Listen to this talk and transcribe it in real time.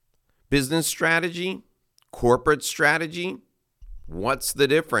Business strategy, corporate strategy, what's the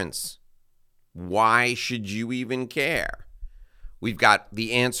difference? Why should you even care? We've got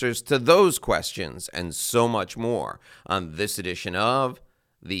the answers to those questions and so much more on this edition of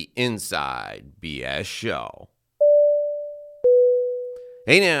the Inside BS Show.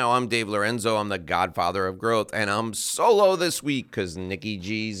 Hey now, I'm Dave Lorenzo. I'm the godfather of growth, and I'm solo this week because Nikki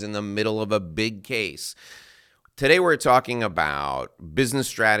G's in the middle of a big case. Today we're talking about business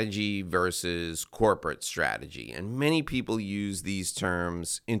strategy versus corporate strategy, and many people use these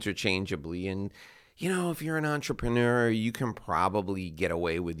terms interchangeably. And if you're an entrepreneur, you can probably get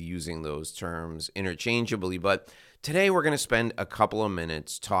away with using those terms interchangeably. But today we're going to spend a couple of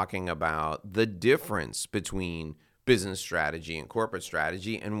minutes talking about the difference between business strategy and corporate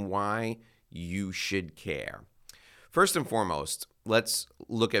strategy and why you should care. First and foremost, let's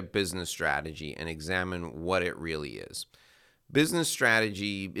look at business strategy and examine what it really is. Business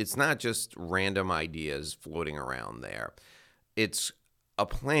strategy, it's not just random ideas floating around there. It's a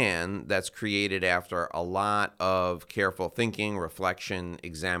plan that's created after a lot of careful thinking, reflection,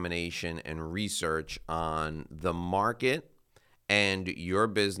 examination, and research on the market and your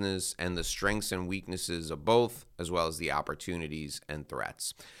business and the strengths and weaknesses of both, as well as the opportunities and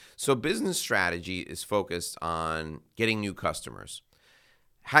threats. So business strategy is focused on getting new customers.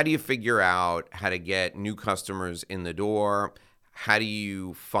 How do you figure out how to get new customers in the door? How do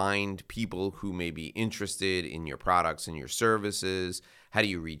you find people who may be interested in your products and your services? How do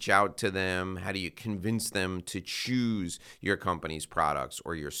you reach out to them? How do you convince them to choose your company's products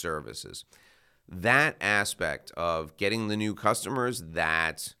or your services? That aspect of getting the new customers,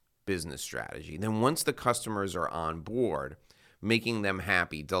 that's business strategy. Then once the customers are on board, making them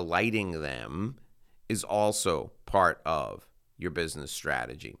happy, delighting them is also part of your business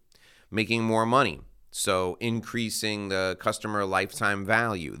strategy. Making more money, so increasing the customer lifetime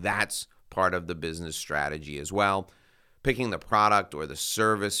value, that's part of the business strategy as well. Picking the product or the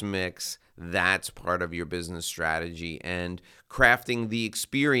service mix, that's part of your business strategy. And crafting the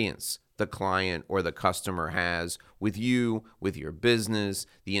experience the client or the customer has with you, with your business,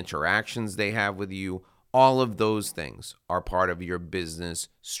 the interactions they have with you, all of those things are part of your business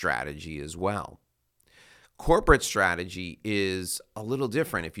strategy as well. Corporate strategy is a little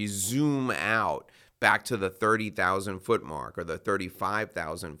different. If you zoom out back to the 30,000 foot mark or the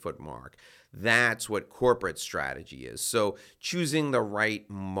 35,000 foot mark, that's what corporate strategy is. So choosing the right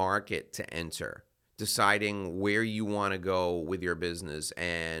market to enter, deciding where you want to go with your business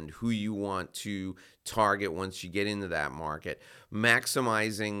and who you want to target once you get into that market.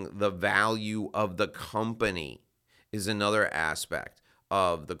 Maximizing the value of the company is another aspect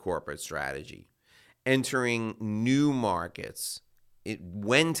of the corporate strategy. Entering new markets,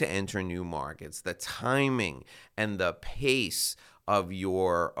 when to enter new markets, the timing and the pace of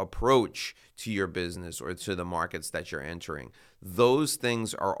your approach to your business or to the markets that you're entering. Those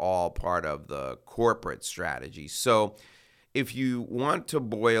things are all part of the corporate strategy. So if you want to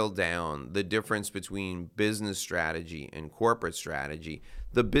boil down the difference between business strategy and corporate strategy,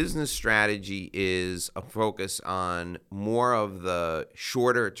 the business strategy is a focus on more of the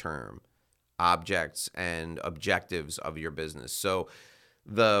shorter term objects and objectives of your business. So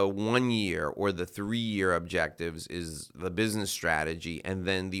the 1 year or the 3 year objectives is the business strategy, and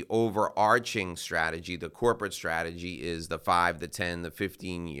then the overarching strategy, the corporate strategy, is the 5, the 10, the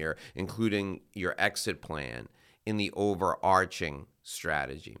 15 year, including your exit plan in the overarching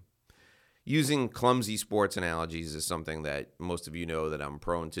strategy. Using clumsy sports analogies is something that most of you know that I'm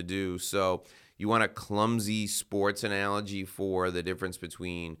prone to do. So you want a clumsy sports analogy for the difference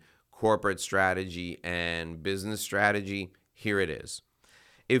between corporate strategy and business strategy? Here it is.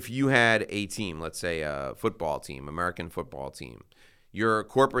 If you had a team, let's say a football team, American football team, your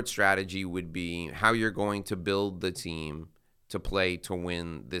corporate strategy would be how you're going to build the team to play to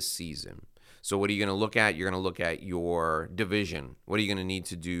win this season. So what are you going to look at? You're going to look at your division. What are you going to need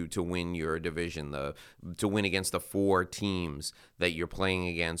to do to win your division, to win against the 4 teams that you're playing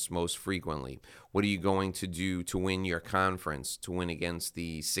against most frequently? What are you going to do to win your conference, to win against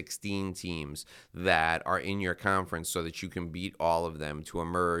the 16 teams that are in your conference so that you can beat all of them to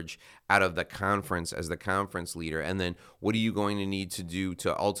emerge out of the conference as the conference leader? And then what are you going to need to do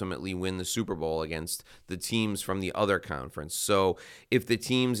to ultimately win the Super Bowl against the teams from the other conference? So if the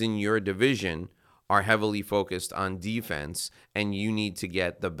teams in your division are heavily focused on defense and you need to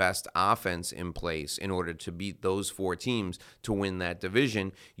get the best offense in place in order to beat those 4 teams to win that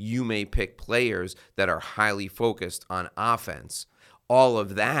division, you may pick players that are highly focused on offense. All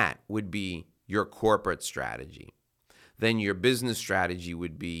of that would be your corporate strategy. Then your business strategy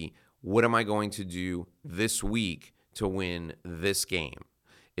would be, what am I going to do this week to win this game?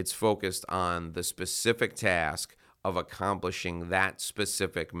 It's focused on the specific task of accomplishing that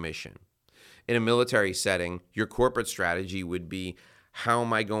specific mission. In a military setting, your corporate strategy would be, how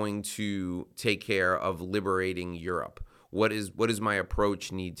am I going to take care of liberating Europe? What does my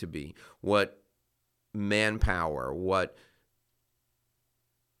approach need to be? What manpower, what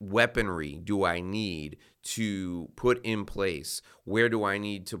weaponry do I need to put in place? Where do I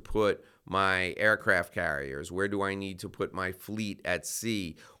need to put my aircraft carriers? Where do I need to put my fleet at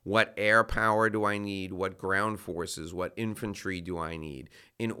sea? What air power do I need? What ground forces, what infantry do I need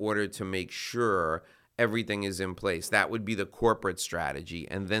in order to make sure everything is in place? That would be the corporate strategy.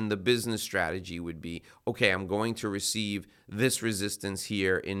 And then the business strategy would be, okay, I'm going to receive this resistance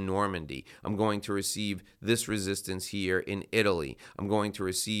here in Normandy. I'm going to receive this resistance here in Italy. I'm going to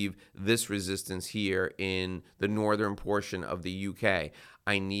receive this resistance here in the northern portion of the UK.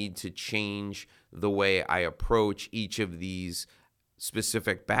 I need to change the way I approach each of these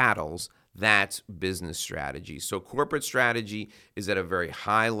specific battles. That's business strategy. So corporate strategy is at a very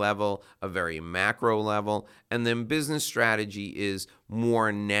high level, a very macro level, and then business strategy is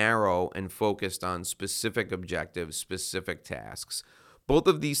more narrow and focused on specific objectives, specific tasks. Both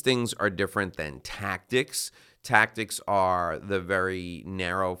of these things are different than tactics. Tactics are the very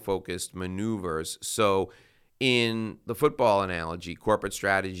narrow focused maneuvers. So in the football analogy, corporate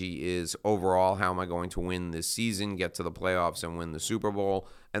strategy is overall, how am I going to win this season, get to the playoffs, and win the Super Bowl?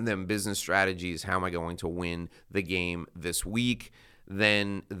 And then business strategy is, how am I going to win the game this week?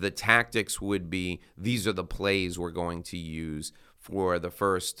 Then the tactics would be, these are the plays we're going to use for the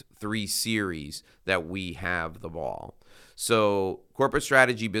first 3 series that we have the ball. So corporate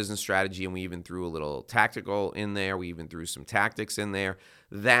strategy, business strategy, and we even threw a little tactical in there. We even threw some tactics in there.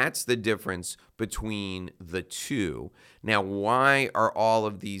 That's the difference between the two. Now, why are all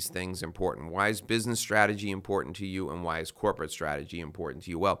of these things important? Why is business strategy important to you, and why is corporate strategy important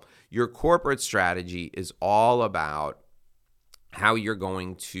to you? Well, your corporate strategy is all about how you're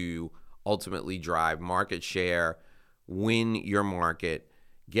going to ultimately drive market share, win your market,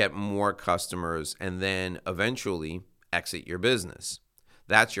 get more customers, and then eventually exit your business.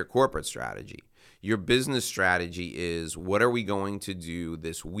 That's your corporate strategy. Your business strategy is, what are we going to do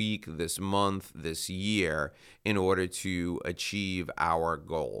this week, this month, this year in order to achieve our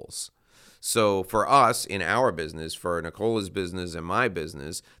goals? So for us in our business, for Nicola's business and my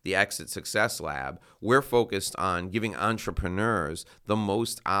business, the Exit Success Lab, we're focused on giving entrepreneurs the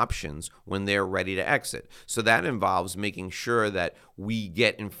most options when they're ready to exit. So that involves making sure that we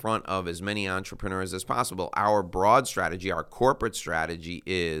get in front of as many entrepreneurs as possible. Our broad strategy, our corporate strategy,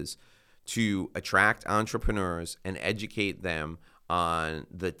 is to attract entrepreneurs and educate them on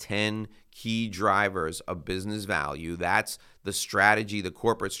the 10 key drivers of business value. That's the strategy, the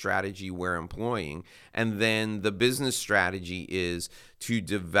corporate strategy we're employing. And then the business strategy is to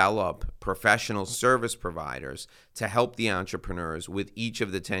develop professional service providers to help the entrepreneurs with each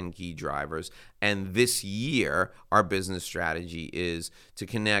of the 10 key drivers. And this year, our business strategy is to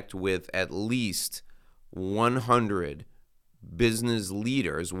connect with at least 100 business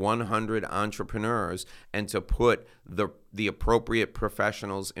leaders, 100 entrepreneurs, and to put the appropriate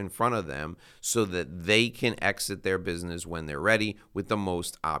professionals in front of them so that they can exit their business when they're ready with the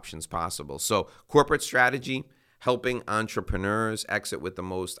most options possible. So corporate strategy, helping entrepreneurs exit with the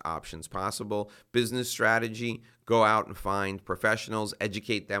most options possible. Business strategy, go out and find professionals,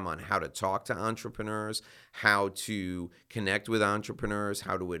 educate them on how to talk to entrepreneurs, how to connect with entrepreneurs,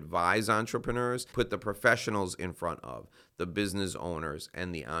 how to advise entrepreneurs, put the professionals in front of the business owners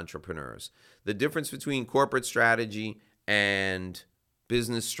and the entrepreneurs. The difference between corporate strategy and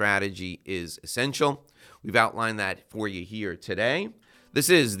business strategy is essential. We've outlined that for you here today. This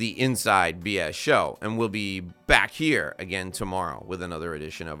is the Inside BS Show, and we'll be back here again tomorrow with another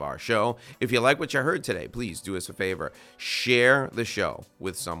edition of our show. If you like what you heard today, please do us a favor. Share the show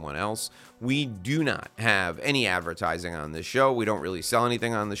with someone else. We do not have any advertising on this show. We don't really sell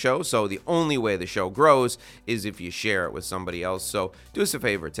anything on the show, so the only way the show grows is if you share it with somebody else. So do us a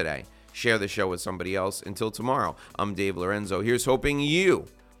favor today. Share the show with somebody else. Until tomorrow, I'm Dave Lorenzo. Here's hoping you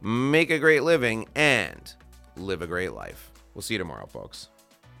make a great living and live a great life. We'll see you tomorrow, folks.